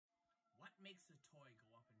makes a toy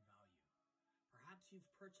go up in value? Perhaps you've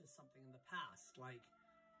purchased something in the past, like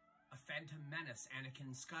a Phantom Menace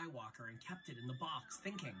Anakin Skywalker, and kept it in the box,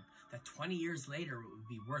 thinking that 20 years later it would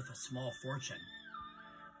be worth a small fortune.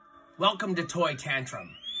 Welcome to Toy Tantrum,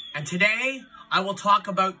 and today I will talk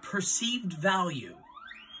about perceived value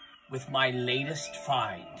with my latest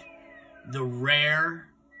find, the rare,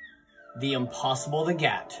 the impossible to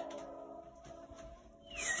get,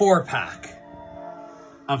 4-pack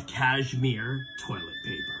of cashmere toilet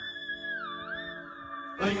paper.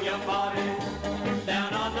 Bring your body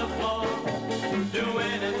down on the floor, do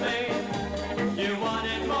anything you want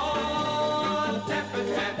it more. Temper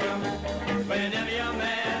tantrum whenever you're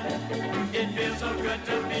mad, it feels so good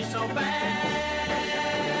to be so bad.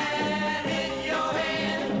 Hit your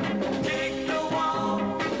head, kick the wall,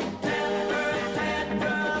 temper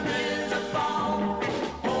tantrum is a ball.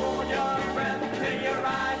 Hold your breath till your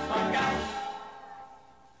eyes bug out.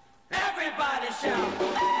 Everybody shout.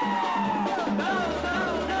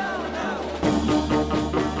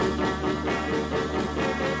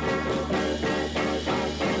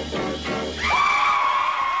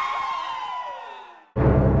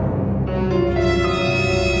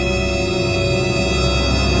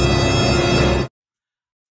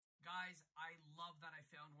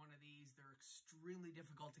 Extremely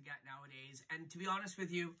difficult to get nowadays, and to be honest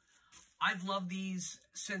with you, I've loved these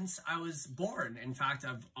since I was born. In fact,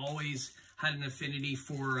 I've always had an affinity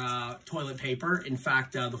for toilet paper. In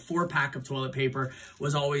fact, the 4-pack of toilet paper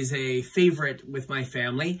was always a favorite with my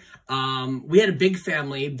family. We had a big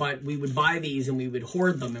family, but we would buy these and we would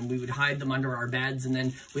hoard them and we would hide them under our beds, and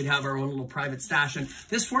then we'd have our own little private stash. And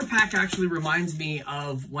this 4-pack actually reminds me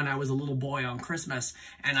of when I was a little boy on Christmas,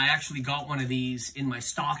 and I actually got one of these in my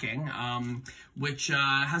stocking, which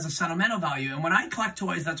has a sentimental value. And when I collect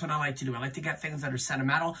toys, that's what I like to do. I like to get things that are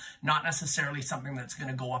sentimental, not necessarily something that's going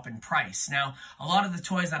to go up in price. Now, a lot of the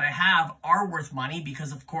toys that I have are worth money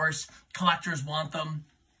because, of course, collectors want them.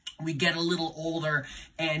 We get a little older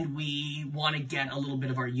and we want to get a little bit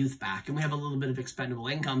of our youth back, and we have a little bit of expendable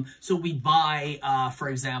income. So we buy, for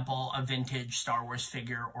example, a vintage Star Wars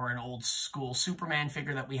figure or an old school Superman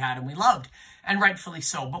figure that we had and we loved, and rightfully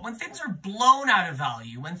so. But when things are blown out of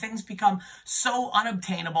value, when things become so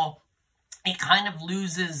unobtainable, it kind of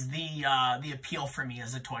loses the appeal for me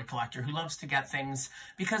as a toy collector who loves to get things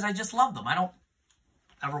because I just love them. I don't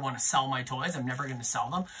ever want to sell my toys. I'm never going to sell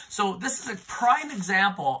them. So this is a prime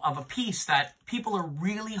example of a piece that people are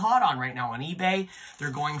really hot on right now on eBay. They're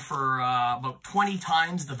going for about 20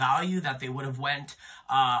 times the value that they would have went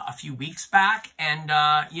a few weeks back. And,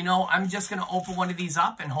 you know, I'm just going to open one of these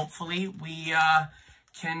up and hopefully we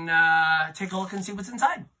can take a look and see what's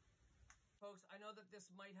inside. Folks, I know that this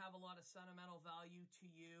might have a lot of sentimental value to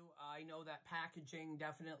you. I know that packaging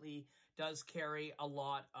definitely does carry a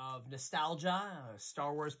lot of nostalgia,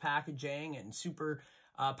 Star Wars packaging and Super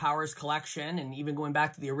Powers collection, and even going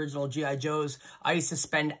back to the original G.I. Joes, I used to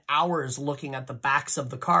spend hours looking at the backs of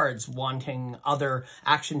the cards, wanting other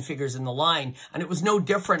action figures in the line, and it was no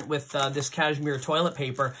different with this cashmere toilet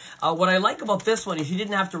paper. What I like about this one is you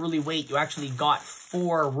didn't have to really wait. You actually got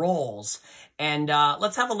 4 rolls. And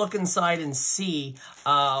let's have a look inside and see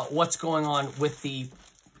what's going on with the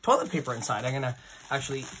toilet paper inside. I'm going to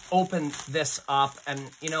actually open this up. And,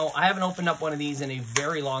 you know, I haven't opened up one of these in a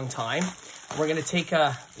very long time. We're going to take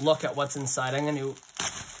a look at what's inside. I'm going to...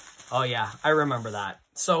 Oh, yeah, I remember that.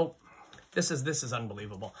 So this is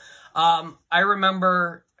unbelievable. I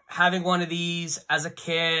remember having one of these as a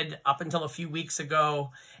kid up until a few weeks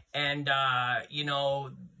ago. And, you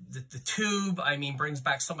know... The tube, I mean, brings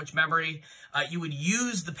back so much memory. You would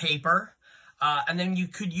use the paper, and then you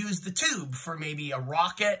could use the tube for maybe a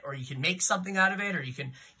rocket, or you can make something out of it, or you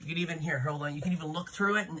could even, here, hold on, you can even look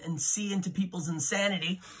through it and see into people's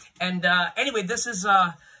insanity. And anyway, this is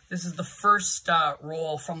the first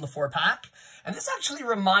roll from the 4-pack. And this actually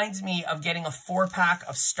reminds me of getting a 4-pack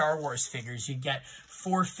of Star Wars figures. You get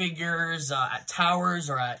 4 figures at Towers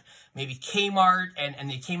or at maybe Kmart, and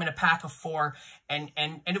they came in a pack of 4, and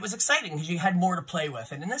it was exciting because you had more to play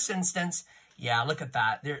with. And in this instance, yeah, look at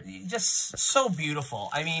that. They're just so beautiful.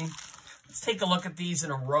 I mean, let's take a look at these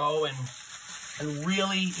in a row and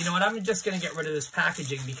really, you know what, I'm just going to get rid of this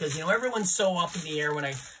packaging because, you know, everyone's so up in the air when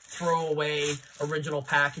I throw away original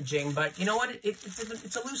packaging, but you know what,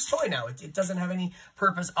 it's a loose toy now. It doesn't have any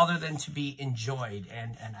purpose other than to be enjoyed,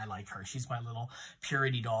 and I like her. She's my little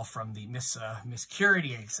Purity doll from the Miss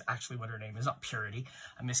Curity, is actually what her name is, not Purity,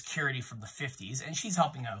 Miss Curity from the 50s, and she's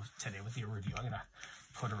helping out today with the review. I'm gonna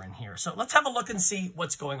put her in here. So let's have a look and see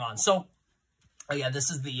what's going on. So, oh yeah, this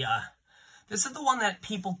is the one that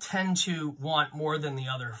people tend to want more than the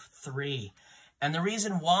other 3. And the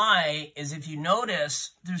reason why is, if you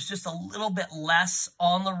notice, there's just a little bit less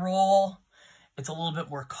on the roll. It's a little bit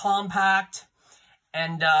more compact.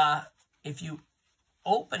 And if you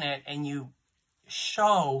open it and you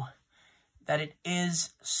show that it is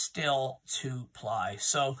still 2-ply.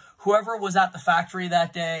 So whoever was at the factory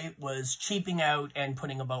that day was cheaping out and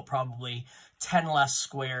putting about probably 10 less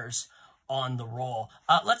squares on the roll.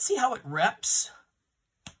 Let's see how it reps.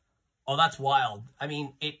 Oh, that's wild. I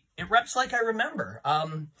mean, it reps like I remember.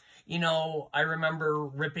 You know, I remember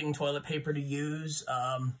ripping toilet paper to use,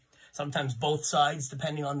 sometimes both sides,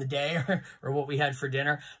 depending on the day or what we had for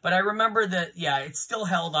dinner. But I remember that, yeah, it's still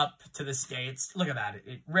held up to this day. Look at that.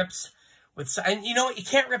 It rips with, and you know what? You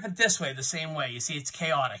can't rip it this way, the same way. You see, it's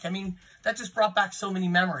chaotic. I mean, that just brought back so many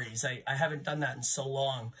memories. I haven't done that in so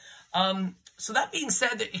long. So that being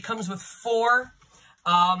said, it comes with 4.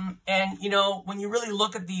 And, you know, when you really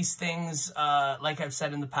look at these things, like I've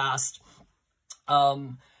said in the past,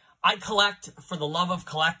 I collect for the love of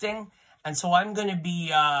collecting. And so I'm going to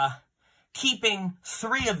be keeping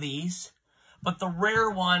 3 of these. But the rare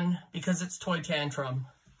one, because it's Toy Tantrum,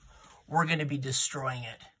 we're going to be destroying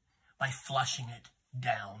it by flushing it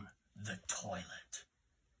down the toilet.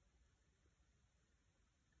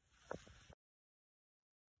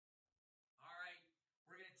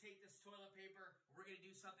 We're going to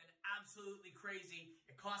do something absolutely crazy.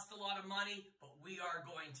 It costs a lot of money, but we are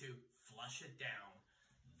going to flush it down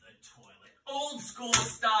the toilet. Old school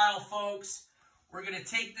style, folks. We're going to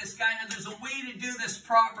take this guy. Now, there's a way to do this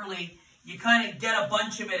properly. You kind of get a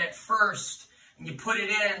bunch of it at first, and you put it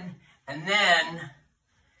in, and then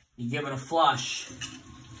you give it a flush.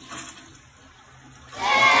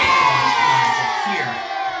 Here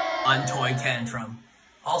on Toy Tantrum.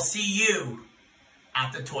 I'll see you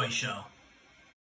at the toy show.